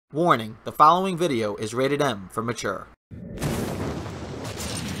Warning, the following video is rated M for mature.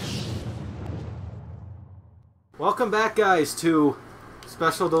 Welcome back, guys, to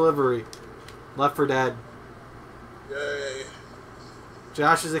Special Delivery, Left 4 Dead. Yay.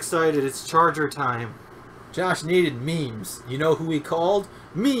 Josh is excited, it's charger time. Josh needed memes. You know who he called?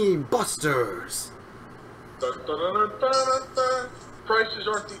 Meme Busters! Dun, dun, dun, dun, dun, dun. Prices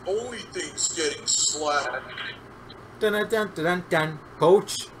aren't the only things getting slashed. Dun dun dun dun dun.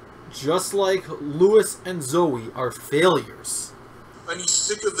 Coach, just like Lewis and Zoe are failures. And he's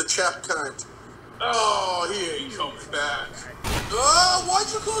sick of the chap kind. Oh, he ain't coming back. Why'd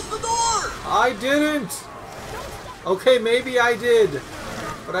you close the door? I didn't! Okay, maybe I did.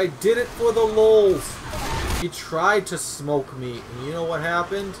 But I did it for the lulz. He tried to smoke me, and you know what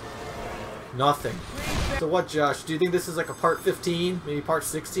happened? Nothing. So what, Josh? Do you think this is like a part 15? Maybe part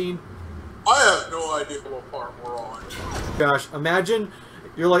 16? I have no idea what part we're on. Josh, imagine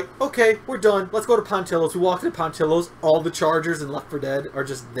you're like, okay, we're done. Let's go to Pontillo's. We walk to Pontillo's. All the Chargers in Left 4 Dead are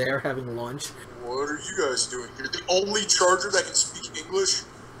just there having lunch. What are you guys doing here? The only Charger that can speak English?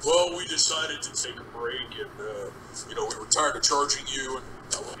 Well, we decided to take a break, and, we were tired of charging you, and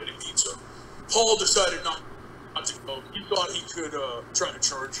we're getting pizza. Paul decided not to go. He thought he could try to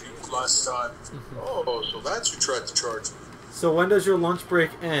charge you last time. Oh, so that's who tried to charge me. So when does your lunch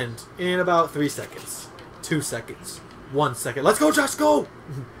break end? In about 3 seconds. 2 seconds. 1 second. Let's go, Josh, go!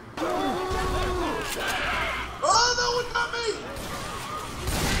 Oh, that one got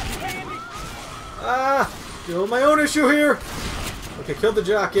me! Still my own issue here. Okay, kill the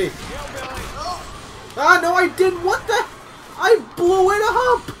jockey. Ah, no, I didn't. What the? I blew it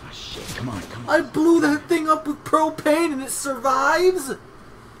up. Shit, come on. I blew that thing up with propane and it survives.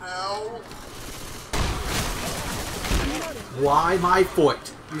 Ow. Why my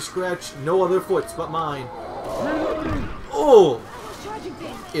foot? You scratch no other foots but mine. Oh!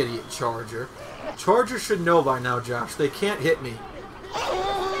 Idiot Charger. Charger should know by now, Josh. They can't hit me.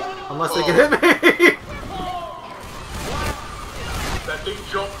 Unless they can hit me! That thing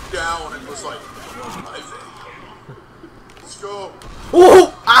jumped down and was like, I think. Let's go.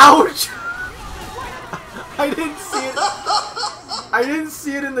 Oh! Ouch! I didn't see it. I didn't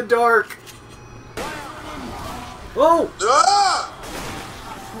see it in the dark. Oh! Ah!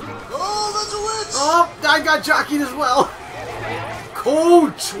 Oh, that's a witch! Oh, I got jockeyed as well.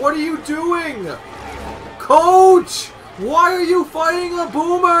 Coach, what are you doing? Coach, why are you fighting a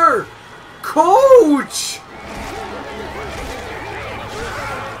boomer? Coach!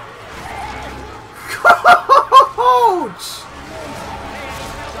 Coach!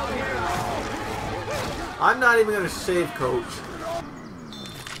 I'm not even gonna save Coach.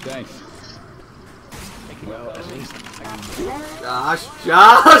 Thanks. Well, at least Josh,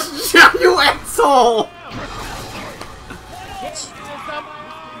 you asshole!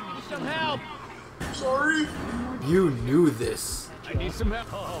 some help. Sorry. You knew this. I need some help.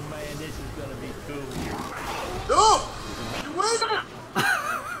 Oh man, this is gonna be cool. No! You wait!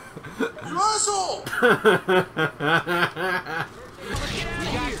 You asshole! We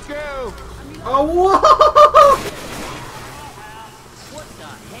got go. Oh, whoa! What the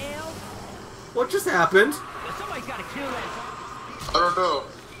hell? What just happened? Somebody's gotta kill that. I don't know.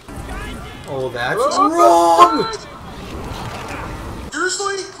 Oh, that's wrong!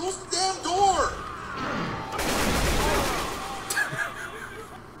 Seriously? Close the damn door!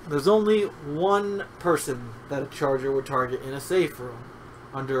 There's only one person that a Charger would target in a safe room,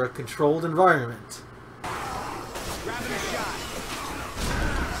 under a controlled environment. Grabbing a shot.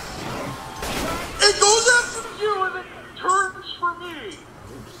 It goes after you and then turns for me!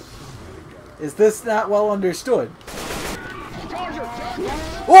 Is this not well understood?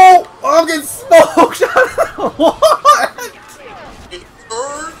 Oh! I'm getting smoked! What? It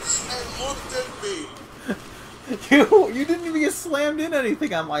turns and looked at me. You didn't even get slammed in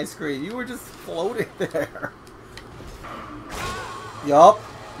anything on my screen. You were just floating there. Yup.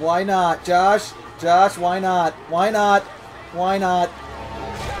 Why not, Josh? Josh, why not? Why not? Why not?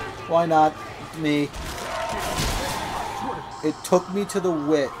 Why not me? It took me to the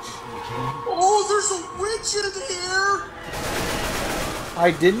witch. Oh, there's a witch in here!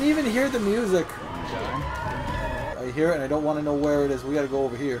 I didn't even hear the music. I hear it and I don't want to know where it is. We gotta go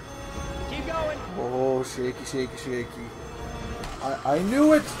over here. Keep going. Oh, shaky, shaky, shaky. I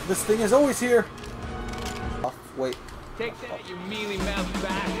knew it! This thing is always here! Oh, wait. Take that, you mealy mouthed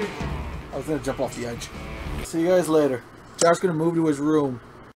bastard. I was gonna jump off the edge. See you guys later. Josh's gonna move to his room.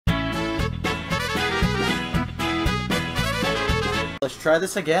 Let's try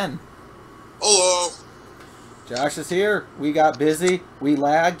this again. Hello. Josh is here. We got busy, we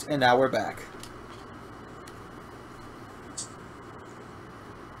lagged, and now we're back.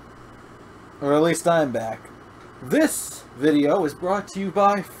 Or at least I'm back. This video is brought to you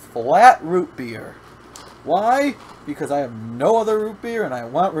by Flat Root Beer. Why? Because I have no other root beer and I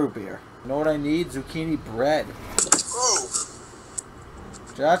want root beer. You know what I need? Zucchini bread. Oh.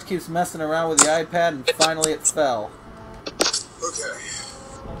 Josh keeps messing around with the iPad and finally it fell. Okay.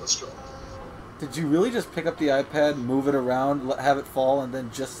 Let's go. Did you really just pick up the iPad, move it around, have it fall, and then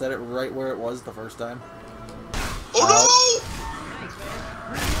just set it right where it was the first time? Oh no!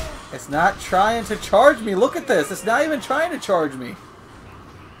 It's not trying to charge me. Look at this. It's not even trying to charge me.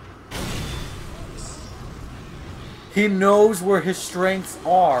 He knows where his strengths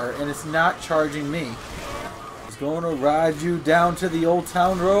are, and it's not charging me. He's going to ride you down to the Old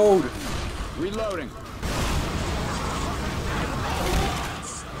Town Road. Reloading.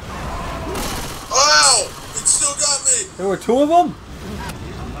 Ow! It still got me! There were two of them?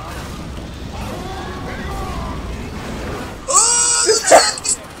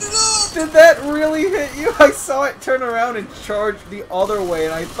 Did that really hit you? I saw it turn around and charge the other way,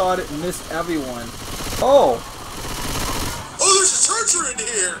 and I thought it missed everyone. Oh. Oh, there's a charger in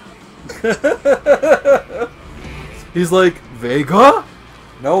here! He's like, Vega?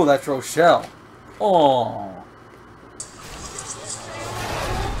 No, that's Rochelle. Oh.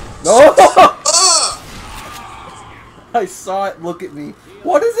 No! I saw it look at me.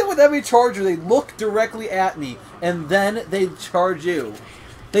 What is it with every charger? They look directly at me, and then they charge you.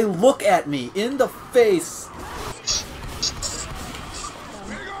 They look at me in the face.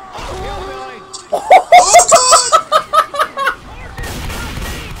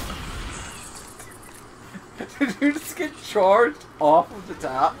 Did you just get charged off of the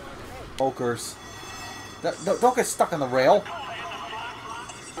top? Smokers. Don't get stuck on the rail.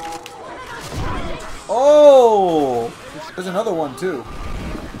 Oh! There's another one too.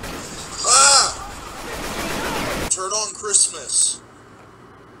 Ah! Turn on Christmas.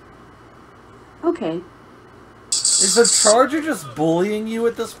 Okay. Is the charger just bullying you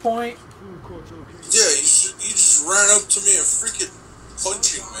at this point? Yeah, he just ran up to me and freaking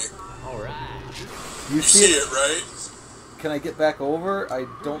punching me. Alright. You see it, right? Can I get back over? I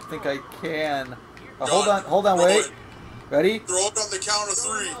don't think I can. Hold on, wait. It. Ready? Throw it on the count of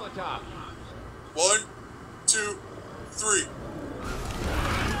 3. 1, 2, 3.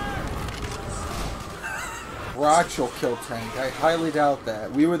 Roach will kill Tank. I highly doubt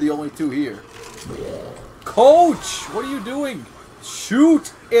that. We were the only two here. Coach! What are you doing?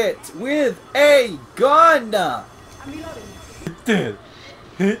 Shoot it with a gun!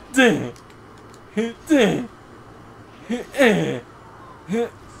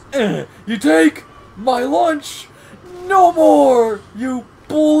 You take my lunch! No more, you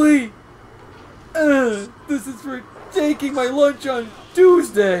bully! This is for taking my lunch on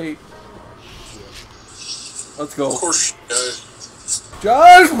Tuesday! Let's go. Of course,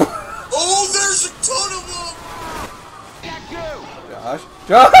 Josh! Oh, there's a ton of them! Josh!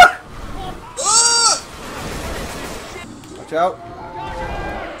 Josh! Ah! Watch out.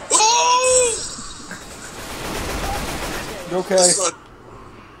 Oh! You okay?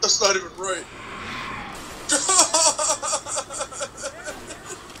 That's not even right.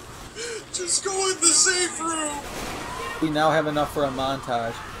 Just go in the safe room. We now have enough for a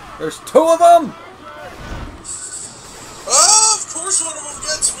montage. There's 2 of them! Ah, of course one of them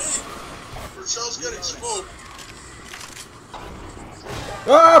gets me. Rochelle's getting smoked.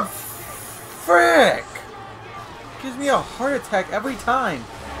 Ah, frick! Gives me a heart attack every time.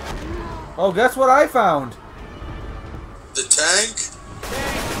 Oh, guess what I found? The tank?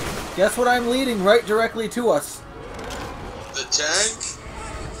 Guess what I'm leading right directly to us? The tank?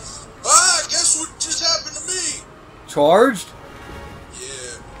 Ah, guess what just happened to me? Charged?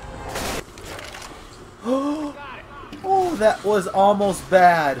 Yeah. Oh, that was almost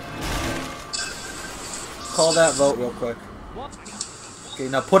bad. Call that vote real quick. Okay,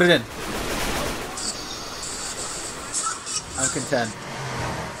 now put it in. I'm content.